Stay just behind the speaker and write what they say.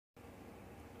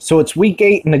So it's week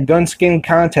 8 in the gun skin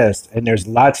contest, and there's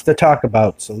lots to talk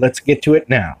about, so let's get to it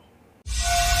now.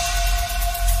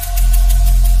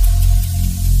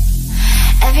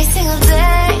 Every single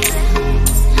day,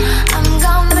 I'm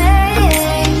gonna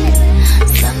make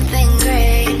something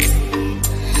great.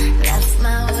 That's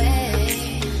my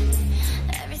way.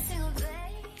 Every single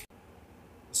day.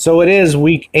 So it is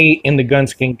week 8 in the gun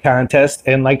skin contest,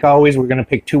 and like always, we're going to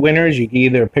pick two winners. You can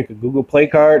either pick a Google Play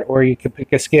card or you can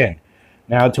pick a skin.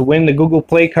 Now, to win the Google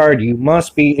Play card, you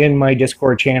must be in my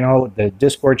Discord channel. The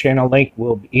Discord channel link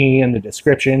will be in the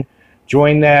description.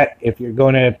 Join that if you're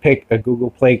going to pick a Google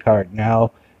Play card.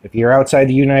 Now, if you're outside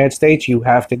the United States, you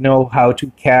have to know how to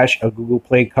cash a Google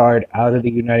Play card out of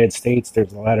the United States.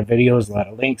 There's a lot of videos, a lot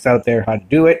of links out there how to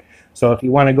do it. So if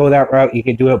you want to go that route, you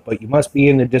can do it, but you must be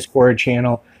in the Discord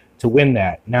channel to win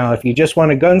that. Now, if you just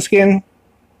want a gun skin,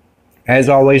 as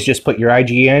always, just put your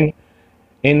IGN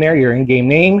in there, your in-game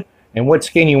name, and what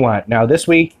skin you want. Now, this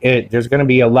week, there's going to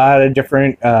be a lot of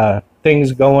different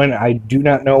things going. I do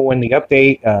not know when the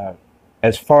update,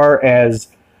 as far as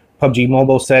PUBG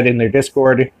Mobile said in their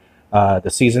Discord, the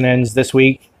season ends this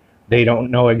week. They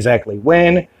don't know exactly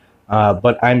when,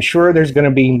 but I'm sure there's going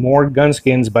to be more gun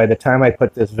skins by the time I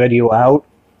put this video out.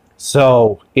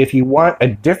 So if you want a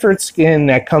different skin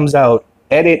that comes out,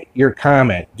 edit your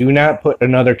comment. Do not put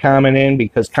another comment in,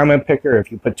 because comment picker, if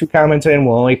you put 2 comments in,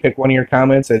 we'll only pick one of your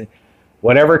comments, and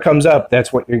whatever comes up,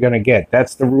 that's what you're going to get.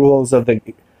 That's the rules of the...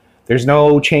 There's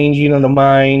no changing of the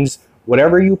minds.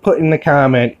 Whatever you put in the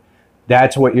comment,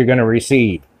 that's what you're going to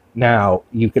receive. Now,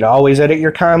 you could always edit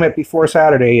your comment before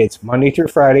Saturday. It's Monday through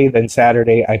Friday, then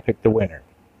Saturday I pick the winner.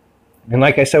 And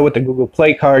like I said with the Google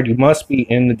Play card, you must be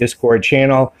in the Discord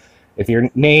channel. If your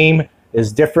name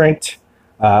is different,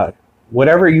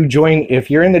 whatever you join, if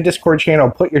you're in the Discord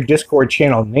channel, put your Discord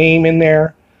channel name in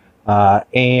there,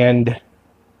 and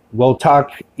we'll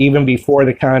talk even before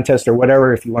the contest or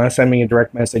whatever. If you want to send me a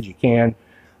direct message, you can.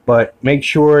 But make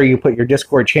sure you put your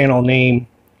Discord channel name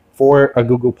for a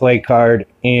Google Play card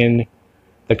in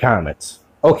the comments.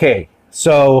 Okay,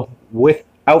 so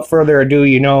without further ado,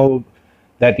 you know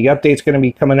that the update's going to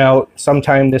be coming out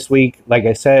sometime this week. Like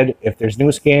I said, if there's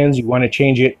new skins, you want to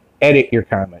change it, edit your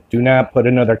comment. Do not put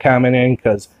another comment in,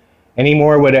 because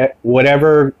anymore,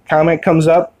 whatever comment comes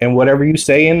up and whatever you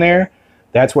say in there,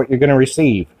 that's what you're going to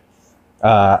receive.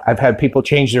 I've had people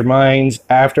change their minds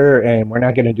after, and we're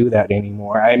not going to do that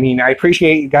anymore. I mean, I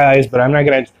appreciate you guys, but I'm not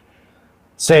going to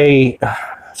say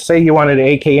you wanted an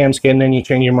AKM skin, then you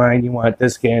change your mind, you want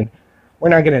this skin. We're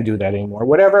not going to do that anymore.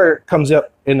 Whatever comes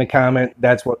up in the comment,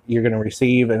 that's what you're going to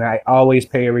receive, and I always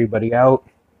pay everybody out.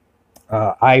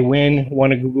 I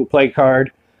won a Google Play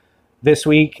card this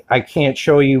week. I can't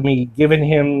show you me giving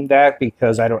him that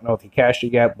because I don't know if he cashed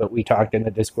it yet, but we talked in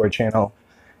the Discord channel.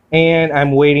 And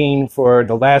I'm waiting for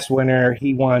the last winner.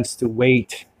 He wants to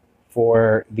wait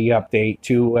for the update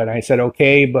too. And I said,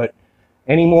 okay, but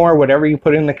anymore, whatever you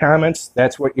put in the comments,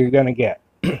 that's what you're going to get.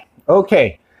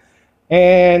 Okay.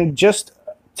 And just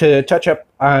to touch up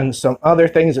on some other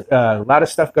things, a lot of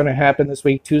stuff going to happen this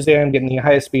week. Tuesday, I'm getting the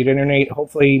highest speed internet.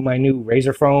 Hopefully my new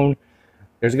Razer phone.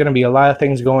 There's going to be a lot of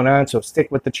things going on, so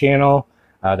stick with the channel.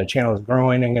 The channel is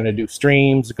growing. I'm going to do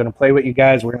streams. Going to play with you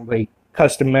guys. We're going to play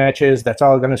custom matches. That's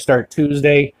all going to start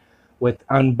Tuesday with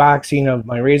unboxing of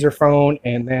my Razer phone,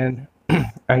 and then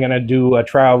I'm going to do a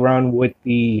trial run with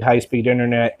the high-speed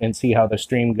internet and see how the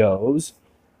stream goes.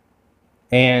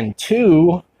 And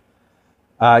 2,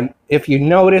 if you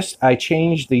noticed, I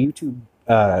changed the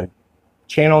YouTube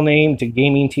channel name to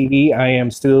Gaming TV. I am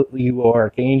still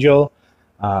UoArcAngel.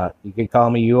 You can call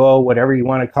me Uo, whatever you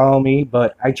want to call me,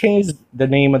 but I changed the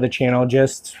name of the channel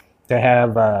just to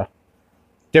have a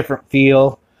different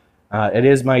feel. It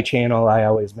is my channel. I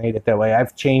always made it that way.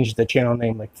 I've changed the channel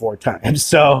name like 4 times.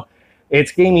 So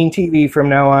it's Gaming TV from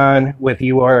now on with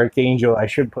UoArcAngel. I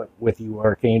should put with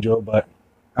UoArcAngel, but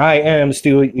I am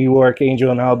still UoArcAngel,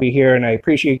 and I'll be here, and I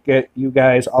appreciate you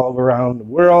guys all around the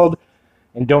world.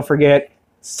 And don't forget,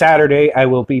 Saturday, I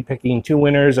will be picking 2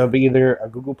 winners of either a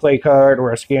Google Play card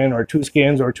or a skin, or 2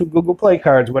 skins or 2 Google Play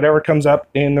cards, whatever comes up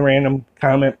in the random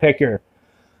comment picker.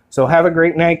 So have a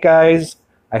great night, guys.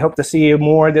 I hope to see you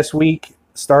more this week.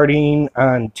 Starting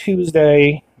on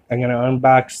Tuesday, I'm going to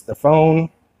unbox the phone,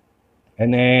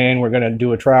 and then we're going to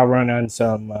do a trial run on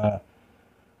some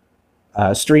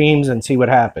streams and see what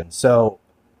happens. So,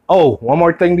 oh, one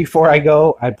more thing before I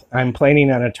go. I'm planning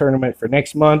on a tournament for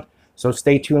next month. So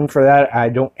stay tuned for that. I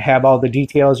don't have all the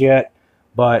details yet,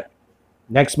 but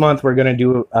next month we're going to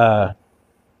do a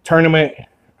tournament.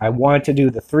 I want to do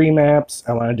the 3 maps.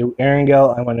 I want to do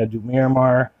Erangel. I want to do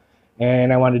Miramar.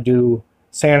 And I want to do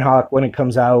Sandhawk when it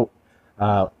comes out.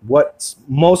 What's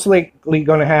most likely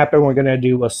going to happen, we're going to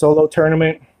do a solo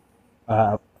tournament.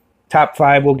 Top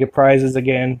 5 will get prizes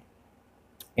again.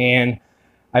 And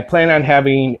I plan on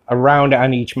having a round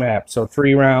on each map. So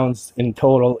 3 rounds in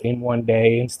total in one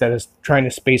day instead of trying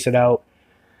to space it out.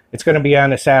 It's going to be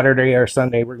on a Saturday or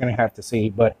Sunday. We're going to have to see.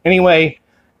 But anyway,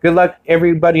 good luck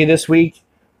everybody this week.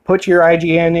 Put your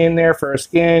IGN in there for a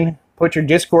skin. Put your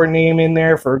Discord name in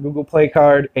there for a Google Play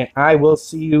card. And I will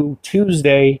see you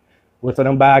Tuesday with an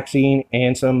unboxing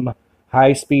and some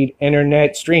high-speed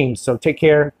internet streams. So take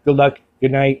care. Good luck.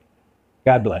 Good night.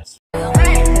 God bless.